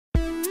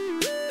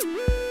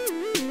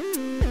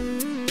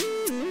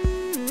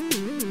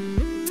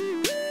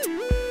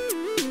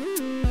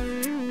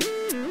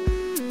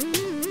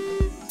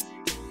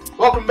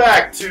Welcome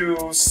back to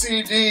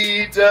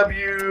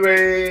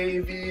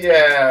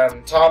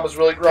CDWAVN. Tom is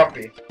really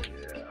grumpy.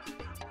 Yeah.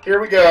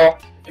 Here we go.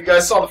 If you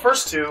guys saw the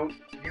first two,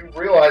 you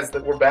realize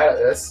that we're bad at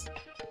this.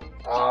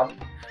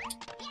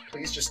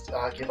 Please just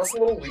give us a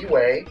little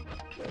leeway.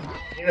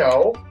 You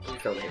know,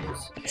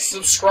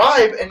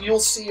 subscribe and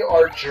you'll see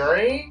our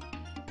journey,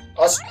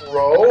 us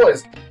grow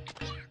as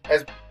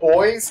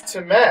boys to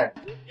men.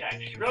 Yeah,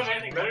 did you really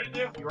have anything better to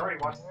do? You already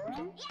watched the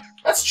first.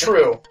 That's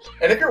true.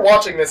 And if you're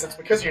watching this, it's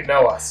because you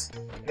know us.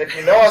 And if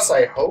you know us,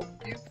 I hope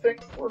you think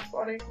we're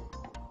funny.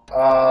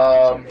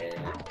 Or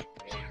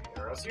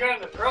else you got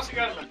in the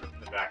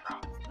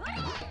background.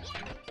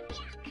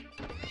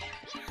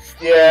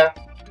 Yeah.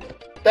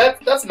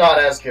 That's not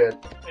as good.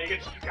 Yeah, you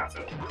got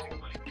some.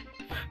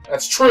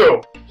 That's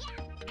true.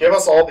 Give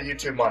us all the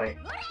YouTube money.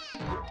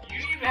 You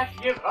don't even have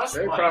to give us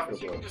Very money.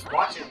 profitable. You can just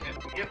watch it and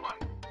we get money.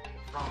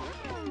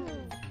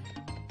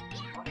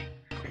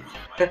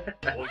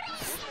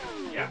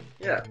 Yeah.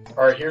 Yeah.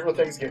 Alright, here's where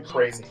things get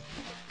crazy.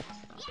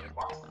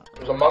 Wow.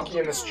 There's a monkey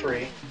in this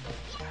tree.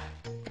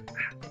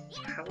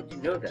 How would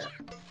you know that?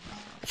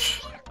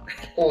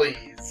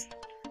 Please.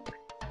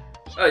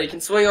 Oh, you can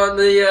swing on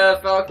the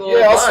falcon.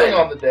 Yeah, I'll swing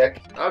on the dick.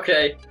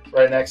 Okay.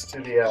 Right next to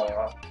the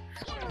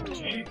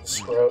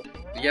scrot.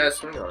 You gotta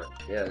swing on it.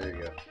 Yeah, there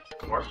you go.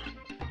 More.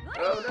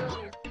 Oh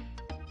no.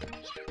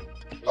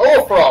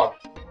 Oh, a frog!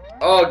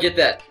 Oh, get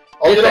that.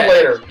 I'll get him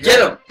later. Get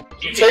him!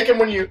 You take him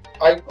when you...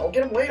 I'll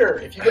get him later.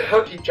 If you get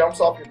hurt, he jumps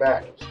off your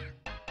back.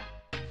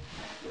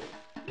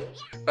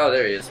 Oh,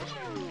 there he is.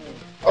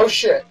 Oh,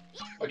 shit.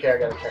 Okay, I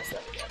gotta catch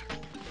that again.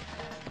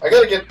 I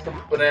gotta get the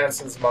Bananas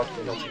to this monkey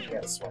and he'll teach me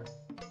how to swim.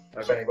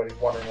 If anybody's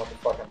wondering what the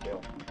fuck I'm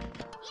doing.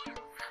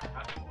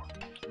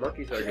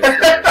 Monkeys are good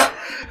swimmers.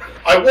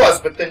 I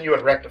was, but then you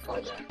had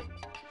rectified that.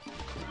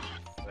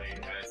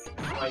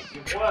 Like,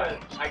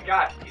 what? I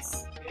got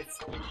it's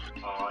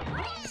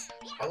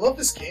I love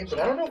this game, but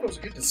I don't know if it was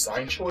a good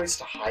design choice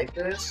to hide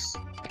this.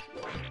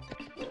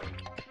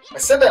 I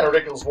said that in a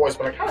ridiculous voice,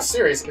 but I'm kind of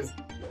serious because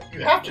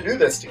you have to do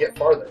this to get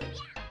farther.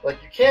 Like,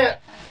 you can't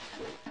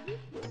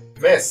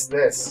miss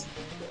this.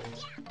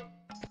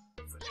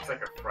 It's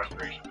like a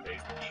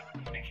frustration-based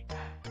game.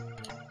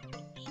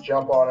 Just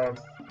jump on him,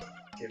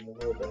 give him a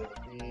little bit of a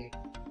B.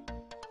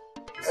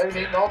 I haven't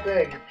eaten all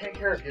day, and your pink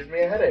hair is giving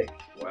me a headache.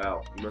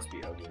 Wow, you must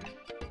be ugly.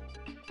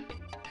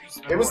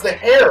 It was the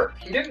hair.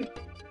 He didn't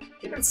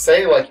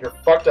say like your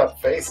fucked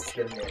up face is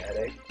giving me a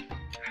headache.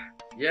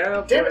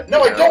 Yeah. Damn it!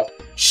 No, I don't.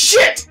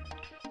 Shit!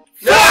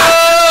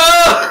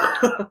 No!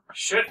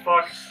 Shit,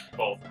 fuck,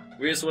 both.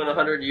 We just went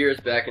 100 years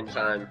back in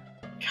time.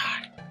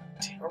 God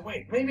damn. Or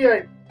wait, maybe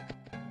I.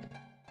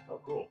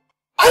 Oh, cool.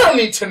 I don't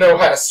need to know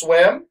how to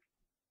swim.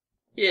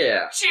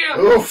 Yeah.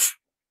 Oof.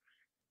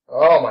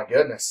 Oh my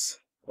goodness.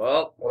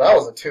 Well, That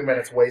was a 2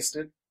 minutes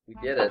wasted. we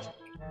did it.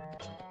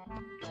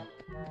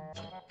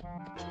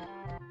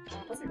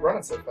 How's he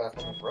running so fast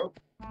on the rope?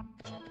 I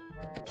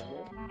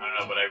don't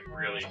know, but I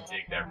really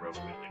dig that rope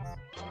release.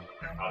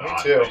 Me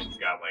too. He's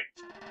got like.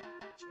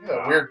 Look at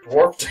that weird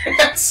dwarf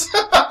dance.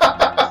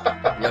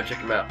 Yo, check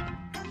him out.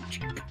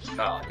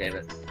 Oh, damn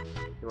it.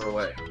 He went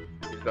away.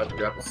 He's about to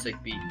drop a sick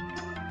beat.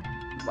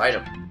 Light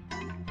him.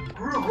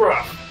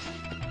 Grugra!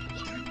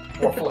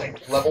 Dwarfling,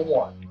 level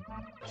 1.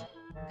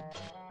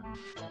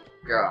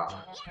 God.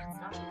 It's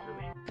not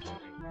really.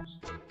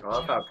 I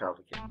love how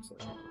complicated this is.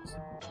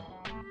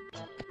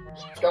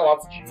 It's got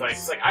lots of cheese.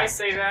 It's like I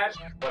say that,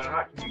 but I'm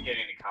not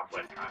communicating any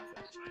complex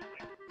concepts.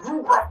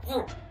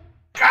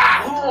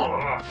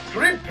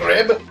 Grib,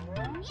 grib.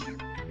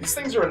 These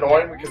things are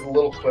annoying because the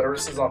little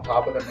clitoris is on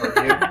top of them hurt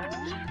you.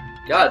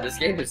 God, this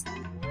game is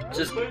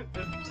just...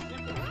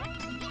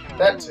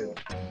 That too.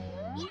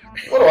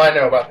 What do I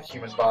know about the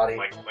human body?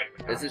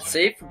 Is it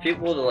safe for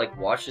people to, like,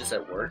 watch this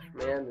at work?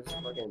 Man, this is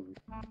fucking...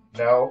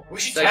 No. We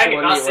should Sexual tag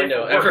it, not safe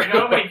innuendo for work. You know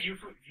how ever. many views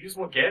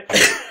we'll get?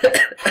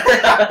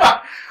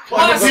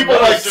 Well, people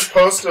like just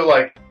post to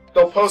like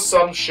they'll post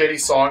some shitty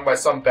song by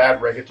some bad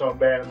reggaeton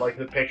band and like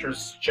the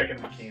picture's chicken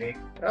bikini.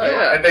 Oh,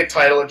 yeah. And they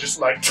title it just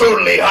like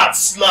Totally Hot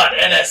Slut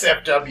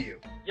NSFW.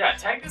 Yeah,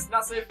 tag this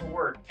not safe for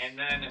work, and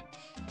then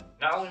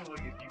not only will we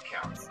get view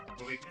counts,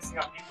 we'll be pissing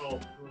off people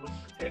who are looking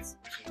for tits,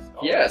 which is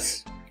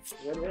Yes.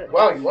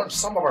 Wow, you learned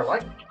some of our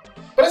language.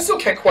 But I still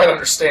can't quite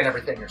understand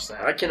everything you're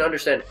saying. I can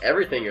understand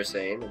everything you're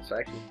saying. It's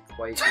actually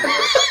quite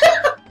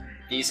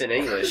decent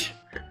English.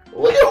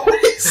 Look at what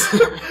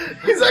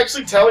he's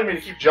actually telling me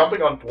to keep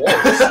jumping on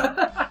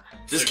dwarves.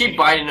 Just keep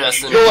biting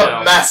us and... You'll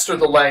have mastered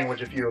the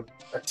language if you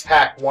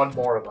attack one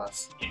more of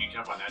us. Can you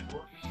jump on that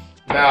door?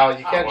 No,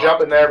 you can't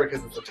jump in there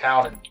because it's a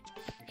town and you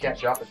can't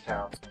jump in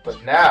towns.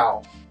 But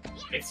now...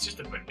 It's just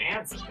a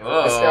bonanza. This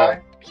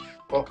guy?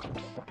 Oh,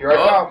 here I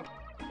come.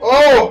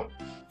 Oh!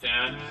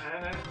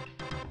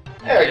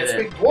 Yeah, it's a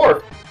big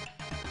dwarf.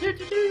 I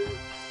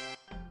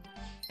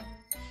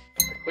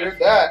cleared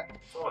that.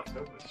 That's all it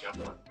took was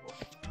jumping on the door.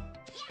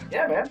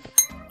 Yeah, man.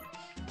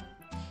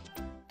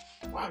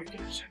 Wow, you can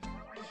just...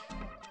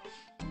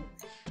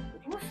 The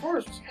dwarf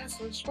forest was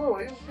constantly slow.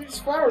 These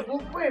flowers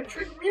moved away and the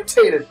tree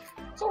mutated.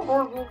 It's all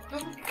more...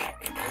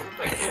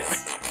 Like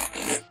this.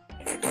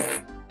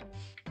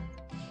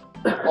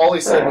 all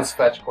he said was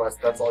fetch quest.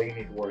 That's all you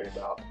need to worry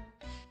about.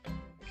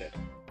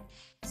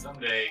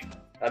 Someday,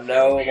 I'm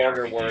no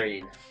longer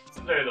worried.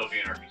 someday there'll be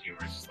an RPG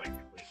where it's just like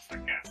completely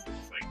sarcastic.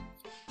 It's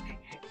like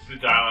the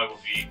dialogue will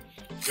be,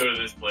 go to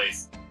this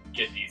place,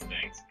 get these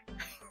things,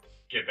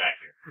 get back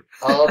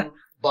here.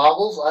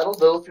 Boggles, I don't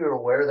know if you're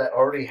aware that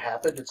already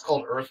happened. It's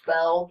called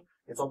Earthbound.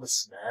 It's on the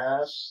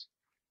SNES.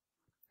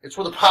 It's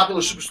where the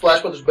popular Super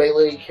Splash Brothers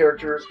Melee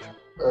character.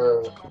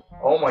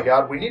 Oh my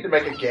god, we need to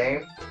make a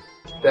game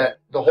that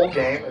the whole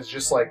game is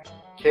just like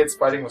kids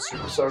fighting with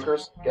Super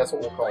Soakers. Guess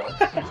what we'll call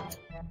it?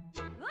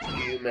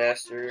 You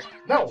master.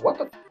 No, what's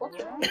wrong?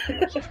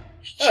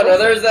 Oh no,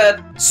 there's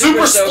that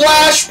Super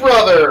Splash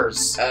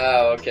Brothers!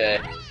 Oh, okay.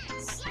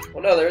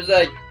 Well, no, there's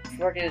that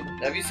fucking.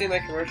 Have you seen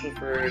that commercial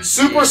for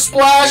Super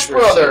Splash Super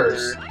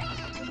Brothers!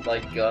 Super,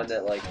 like gun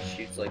that like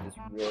shoots like this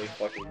really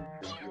fucking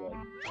creepy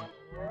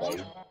like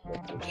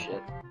liquid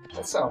shit.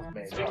 That sounds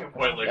made Speaking up. of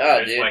white liquid, Yeah,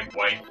 it's dude. like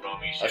white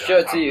foamy shit. I'll show on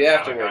it top to you of the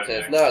afterwards, and avocado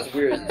it's mix. not as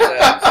weird as it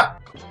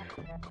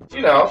sounds.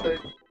 You know,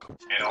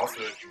 And also,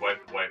 if you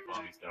wipe the white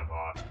foamy stuff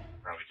off, you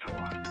probably don't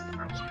want it.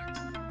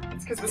 Probably.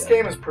 it's because this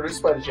game is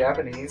produced by the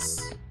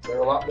Japanese. They're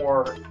a lot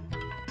more,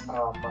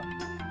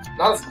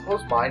 not as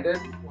close-minded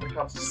when it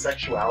comes to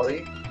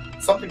sexuality.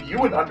 Something you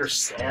would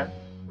understand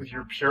with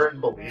your Puritan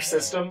belief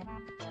system.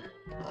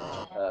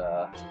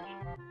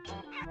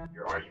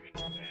 Your argument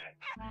is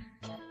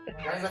bad.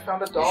 Guys, I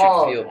found a You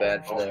dog. should feel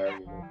bad for that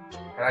argument.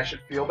 And I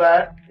should feel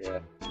bad? Yeah.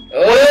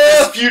 What is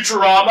this, Oh!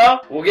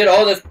 Futurama? We'll get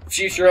all the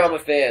Futurama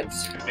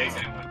fans. If it makes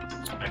anyone,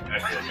 I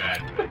feel bad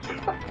for it too.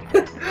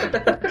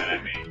 That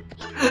I mean.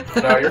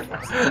 No, you're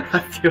fine. I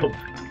feel.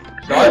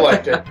 No, I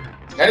liked it.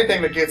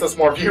 Anything that gets us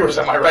more viewers,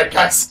 am I right,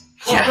 guys?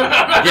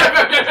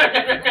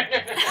 Yeah.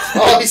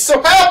 Oh, he's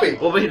so happy!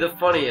 We'll be the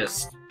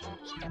funniest.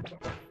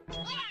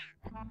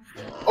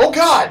 Oh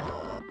god!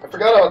 I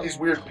forgot about these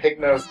weird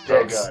pig-nosed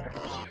dicks.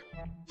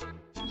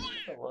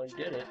 Oh well, I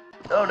did it.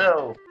 Oh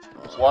no!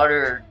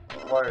 Water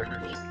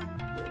hurts.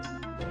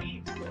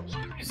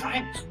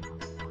 Design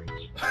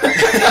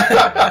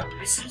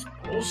this is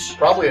bullshit.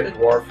 Probably a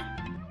dwarf.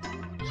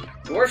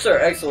 Dwarfs are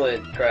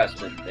excellent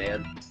craftsmen,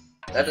 man.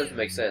 That doesn't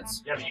make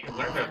sense. Yeah, but you can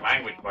learn their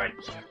language by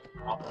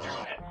popping your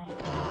head.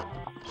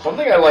 One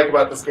thing I like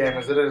about this game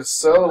is that it is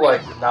so,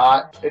 like,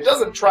 not... It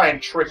doesn't try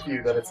and trick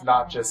you that it's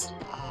not just...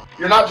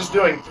 You're not just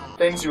doing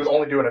things you would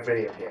only do in a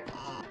video game.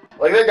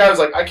 Like, that guy was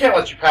like, I can't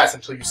let you pass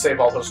until you save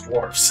all those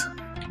dwarves.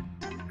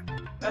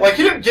 Like,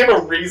 he didn't give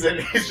a reason.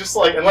 He's just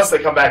like, unless they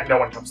come back, no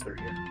one comes through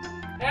here.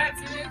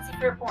 That's a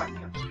fair point.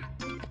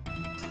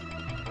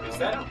 Is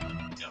that a...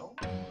 No?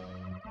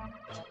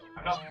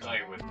 I'm not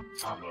familiar with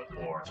Tomba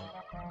lore.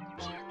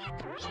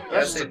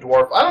 That's just a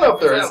dwarf. I don't know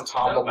if there is that a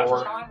Tomba that lore.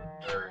 Leprechaun?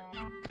 Or...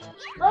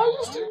 No,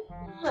 just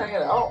hanging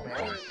out,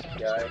 man.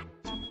 Guy.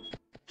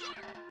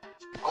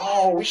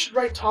 Oh, we should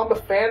write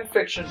Tomba fan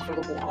fiction for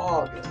the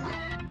blog.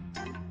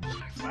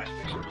 Slash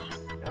fiction?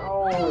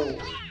 No.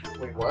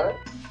 Wait, what?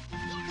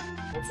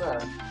 What's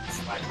that?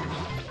 Slash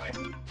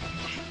fiction.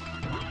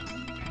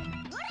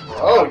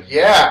 Oh,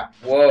 yeah.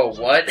 Whoa,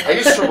 what? I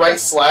used to write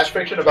slash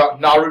fiction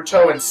about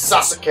Naruto and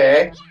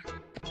Sasuke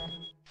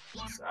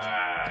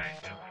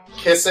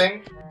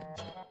kissing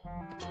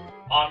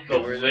On the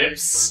Over there.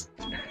 lips.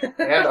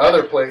 and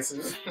other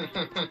places.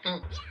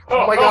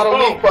 Oh my god, a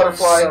leaf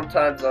butterfly.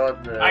 Sometimes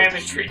on the. I am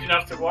intrigued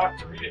enough to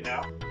read it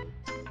now.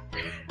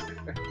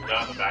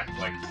 Down the back,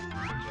 like.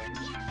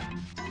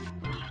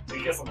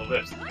 They kiss on the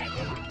lips.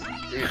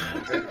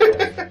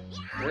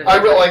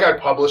 I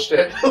published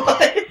it.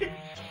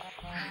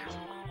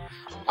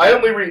 I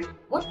only read.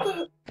 What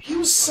the? He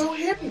was so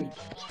hidden.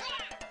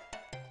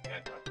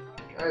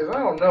 Guys, I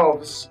don't know if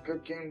this is a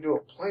good game to do a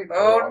playthrough.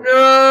 Oh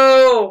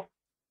no!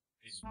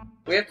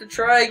 We have to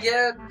try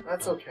again.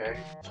 That's okay.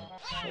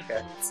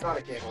 Okay, It's not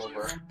a game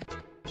over.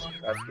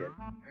 that's good.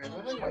 Guys,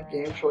 I think my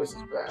game choice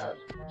is bad.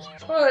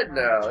 But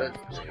no,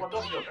 it's Well,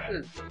 don't feel bad.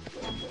 it's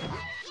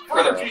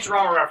Further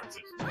Futurama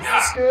references.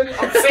 That's good.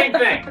 Same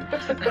thing.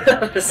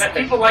 That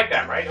people like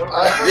that, right?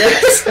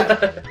 yes.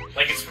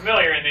 Like it's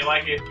familiar and they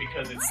like it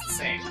because it's the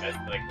same as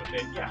like what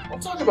they. Yeah. I'll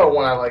talk about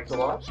one I liked a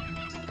lot.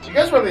 Do you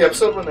guys remember the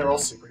episode when they were all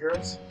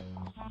superheroes?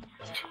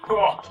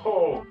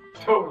 Oh,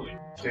 totally.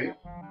 Do you?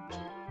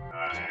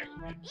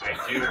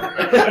 I do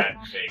remember that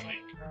vaguely.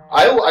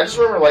 I just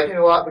remember liking it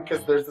a lot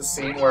because there's the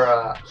scene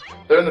where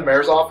they're in the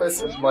mayor's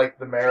office and like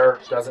the mayor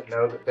doesn't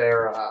know that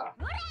they're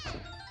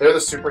the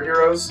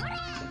superheroes,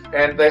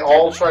 and they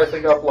all try to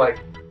think up like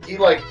he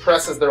like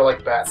presses their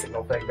like bat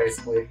signal thing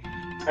basically,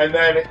 and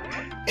then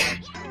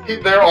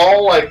they're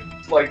all like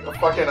a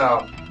fucking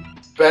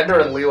Bender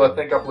and Leela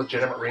think up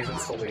legitimate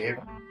reasons to leave,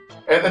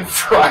 and then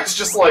Fry's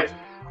just like,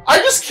 I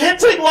just can't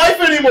take life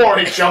anymore,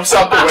 and he jumps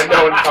out the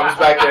window and comes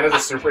back in as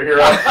a superhero.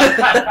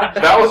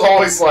 That was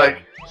always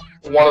like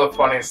one of the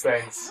funniest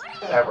things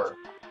ever.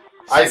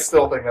 I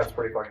still think that's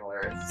pretty fucking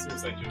hilarious.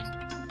 Suicide jokes.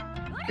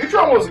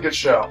 Futurama was a good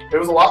show. It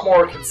was a lot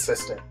more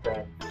consistent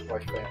than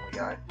like Family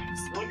Guy.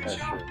 It's still a good That's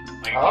show. true.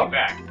 Like it came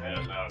back. I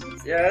don't know.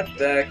 Yeah, it's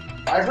back.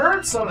 I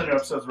heard some of the new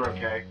episodes were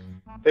okay.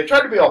 They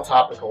tried to be all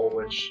topical,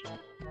 which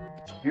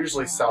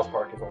Usually South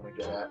Park is only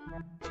good at.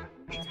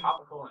 Be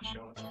topical and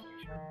show us the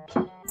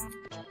future.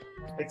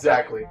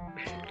 Exactly.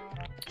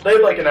 They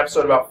had like an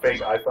episode about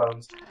fake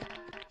iPhones.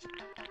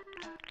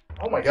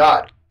 Oh my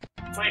god.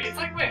 It's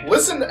like when.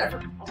 Listen to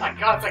every. Oh my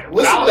god, it's like a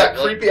Listen to ballad. that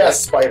creepy ass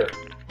spider.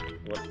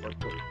 What?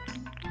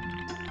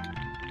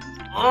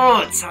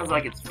 Oh, it sounds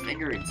like it's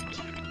fingering.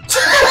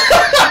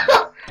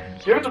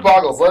 Give it to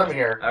Boggles, let him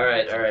hear.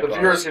 Alright. The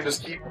viewers can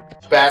just keep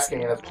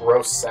basking in this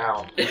gross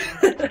sound.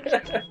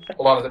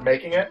 Hold on, is it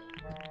making it?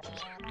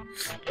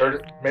 Or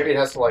maybe it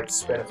has to like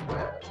spin its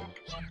head.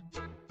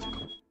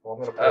 Well, I'm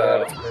gonna put it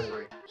out of its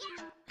misery.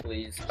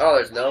 Please. Oh,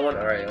 there's no one?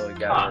 Alright, we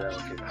got it.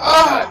 Okay.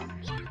 Ah!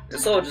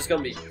 This level is just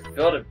gonna be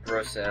filled with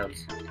gross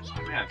sounds.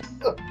 Oh man.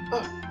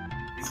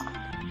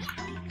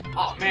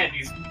 Oh man,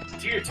 these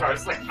teeters,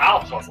 it's like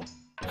mouth puzzle.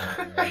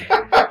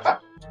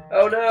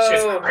 Oh no!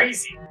 Shit's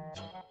crazy.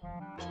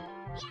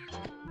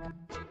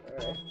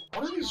 Alright.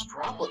 What are these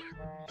droplets?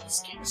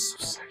 This game is so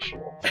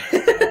sexual.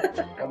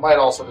 It might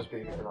also just be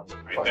because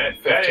I'm Right,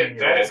 fucking that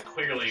 15-year-old. is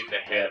clearly the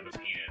head of a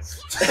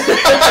penis.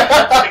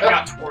 Sticking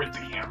out towards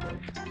the camera.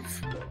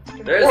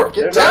 They're They're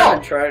get not down!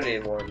 even trying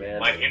anymore, man.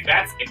 Like if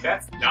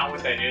that's not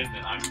what that is,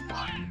 then I'm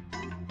fine.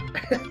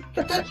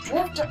 Get that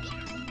dwarf down!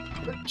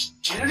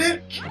 Get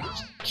it?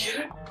 Get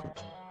it?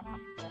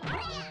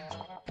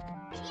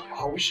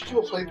 Oh, we should do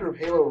a playthrough of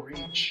Halo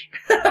Reach.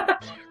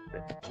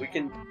 we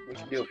can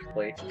do a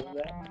playthrough of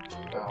that.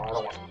 No, I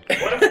don't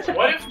want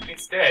What if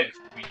instead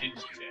we didn't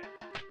do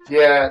that?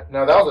 Yeah,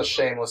 no, that was a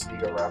shameless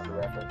Ego Raptor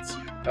reference.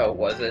 Oh,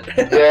 was it?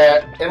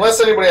 Yeah,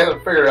 unless anybody hasn't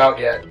figured it out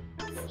yet.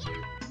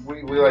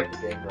 We like the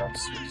Game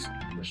Grumps.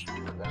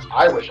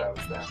 I wish I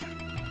was them.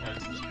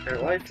 Her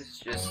life is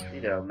just,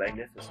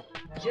 magnificent.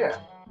 Yeah.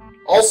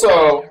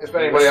 Also, if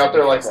anybody out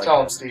there likes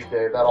Tell 'em Steve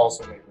Dave, that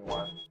also made me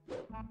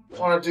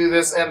want to do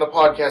this and the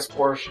podcast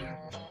portion.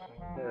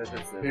 Yeah,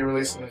 that's Be it.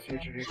 released in the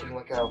future. You can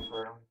look out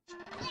for it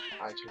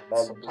on iTunes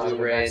On sometime.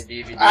 Blu-ray and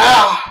DVD.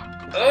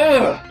 Ah!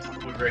 Ugh!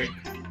 Blu-ray.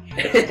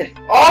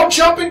 Oh,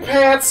 jumping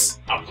pants!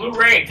 A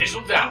Blu-ray and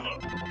digital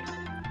download.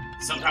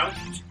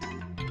 Sometimes.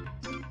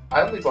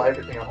 I only buy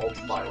everything on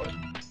Ultraviolet.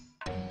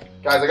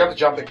 Guys, I got the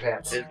jumping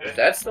pants. Is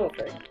that still a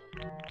thing?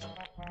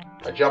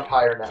 I jump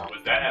higher now.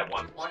 Was that at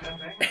one point? I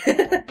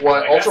think.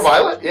 What, Like,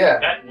 Ultraviolet? Yeah.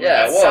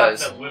 Yeah, it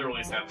was. That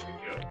literally sounds like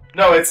a joke.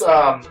 No,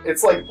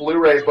 it's like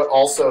Blu-ray, but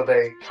also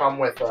they come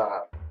with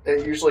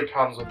it usually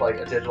comes with like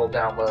a digital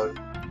download,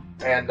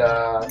 and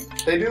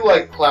they do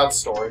like cloud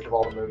storage of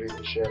all the movies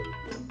and shit.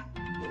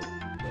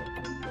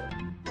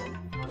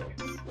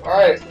 All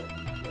right.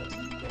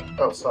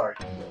 Oh, sorry.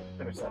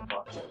 Finish that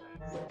thought.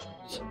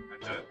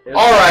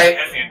 All right.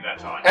 That's the end of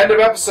that thought. End of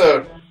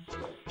episode.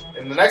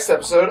 In the next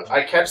episode,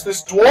 I catch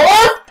this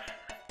dwarf.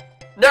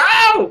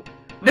 No!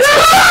 No!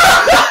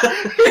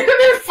 He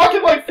didn't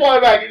fucking like fly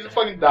back. He just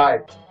fucking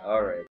died. Alright.